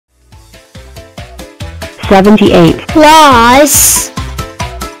78 plus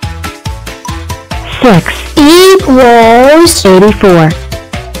 6 equals 84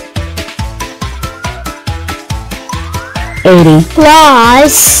 80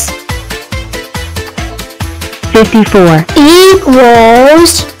 plus 54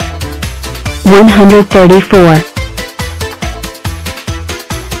 equals 134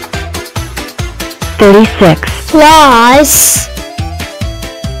 36 plus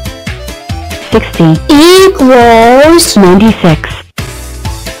 60 equals 96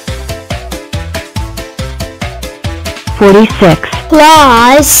 46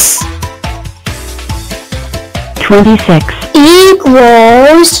 plus 26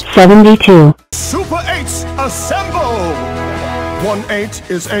 equals 72 Super 8s assemble! 1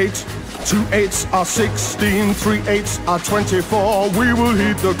 8 is 8, 2 8s are 16, 3 8s are 24, we will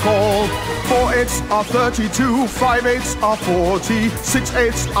heed the call. 4 8s are 32, 5 8s are 40, 6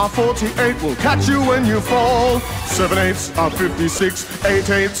 8s are 48, we'll catch you when you fall. 7 8s are 56, 8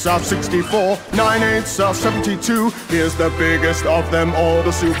 8s are 64, 9 8s are 72, here's the biggest of them all,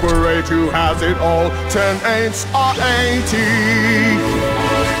 the Super 8 who has it all. 10 8s are 80.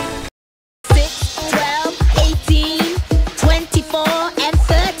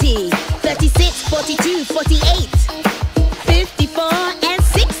 42, 48, 54 and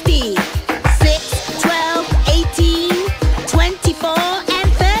 60. 6, 12, 18, 24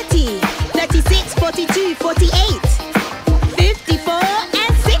 and 30. 36, 42, 48, 54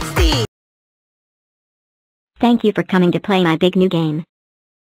 and 60. Thank you for coming to play my big new game.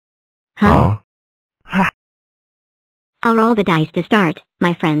 Huh? I'll roll the dice to start,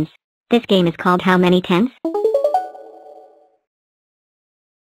 my friends. This game is called How Many Tens?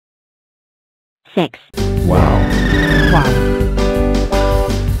 6. Wow.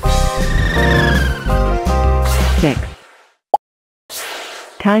 6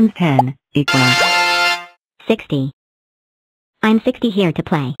 times 10 equals 60. I'm 60 here to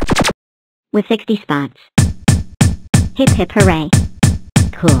play. With 60 spots. Hip hip hooray.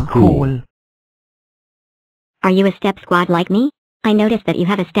 Cool. Are you a step squad like me? I noticed that you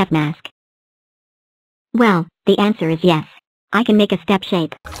have a step mask. Well, the answer is yes. I can make a step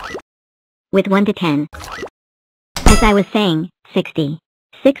shape. With 1 to 10. As I was saying, 60.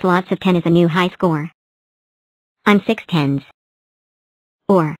 6 lots of 10 is a new high score. I'm 6 tens.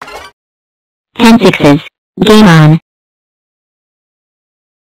 Or 10 sixes. Game on.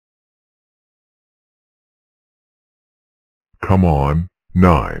 Come on,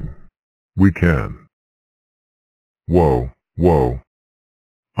 9. We can. Whoa.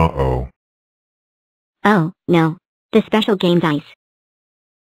 Uh-oh. Oh, no. The special game dice.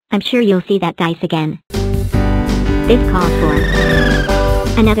 I'm sure you'll see that dice again. This calls for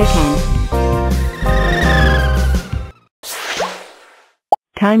another 10.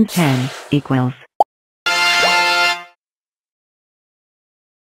 times 10 equals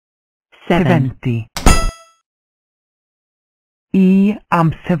 70. I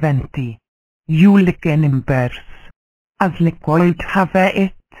am 70. You numbers. As liquid have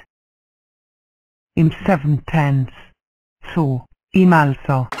it. I'm 7 tens. So, I'm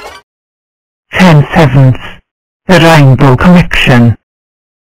also 10 sevens. The rainbow connection.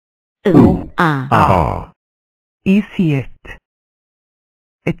 Ooh, Ah. I see it.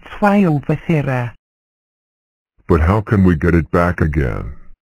 It's way over there. But how can we get it back again?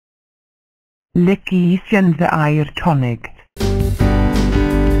 Licky in the air tonic.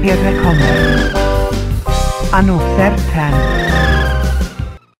 Here I come. Another 10.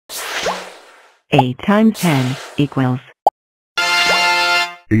 8 times 10 equals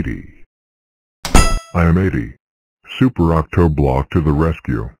 80. I am 80. Super Octoblock to the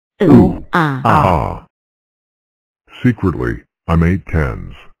rescue. ooh, Ah. Secretly, I'm 8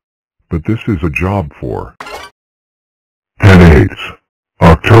 tens. But this is a job for 10 eights.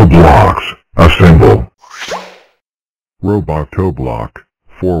 Octoblocks, assemble. Roboctoblock,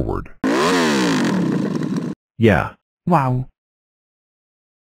 forward. Yeah. Wow.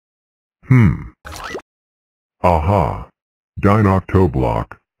 Aha.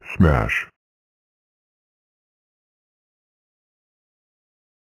 Dinoctoblock, smash.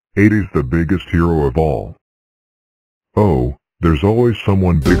 8 is the biggest hero of all. Oh, there's always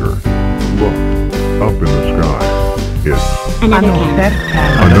someone bigger. Look, up in the sky. It's another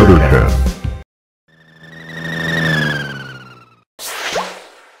 10. another 10.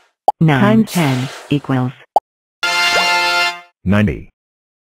 9 times 10 equals 90.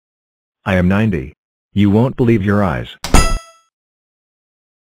 I am 90. You won't believe your eyes.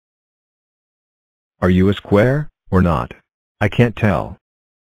 Are you a square, or not? I can't tell.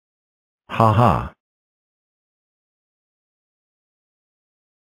 Ha ha.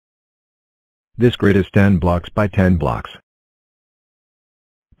 This grid is 10 blocks by 10 blocks.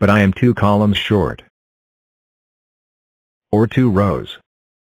 But I am 2 columns short. Or 2 rows.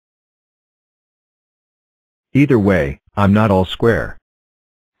 Either way, I'm not all square.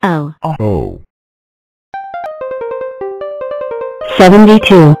 O. O.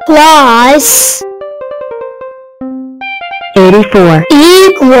 72 plus 84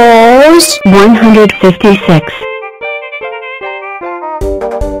 equals 156.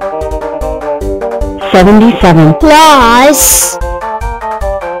 77 plus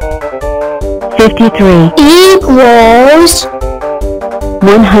 53 equals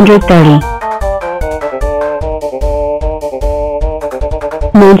 130.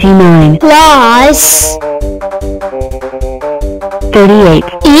 99 plus 38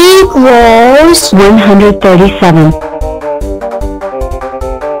 equals 137.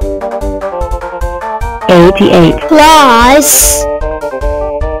 88 plus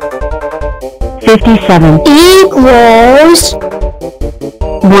 57 equals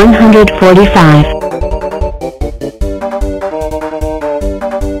 145.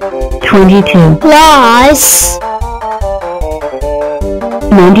 22 plus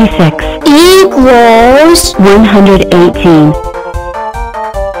 96 equals 118.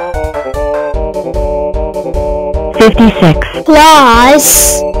 56 plus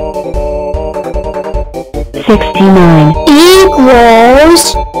 69 equals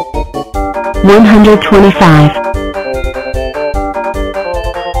 125.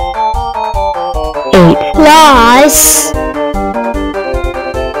 8 plus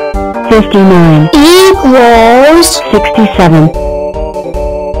 59 equals 67.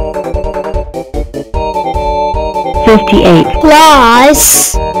 58 plus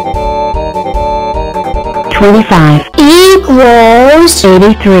 25 equals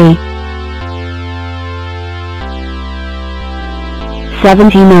 83.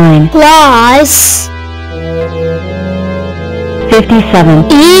 79 plus 57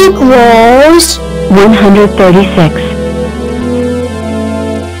 equals 136.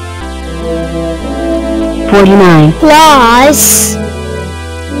 49 plus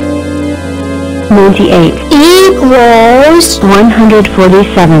 98 equals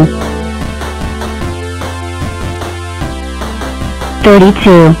 147.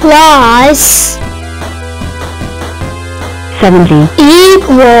 32 plus 70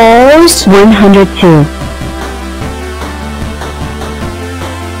 equals 102.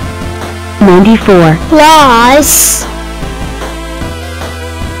 94 plus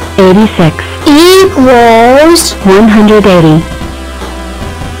 86 equals 180.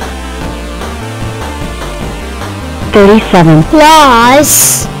 37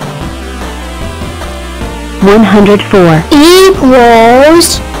 plus 104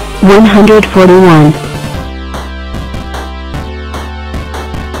 equals 141.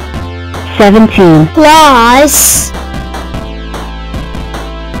 17 plus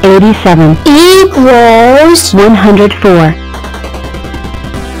 87 equals 104.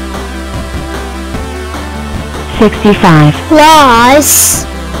 65 plus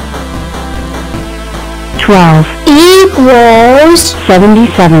 12 equals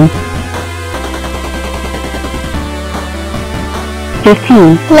 77.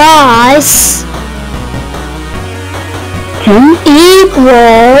 15 plus 10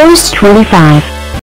 equals 25.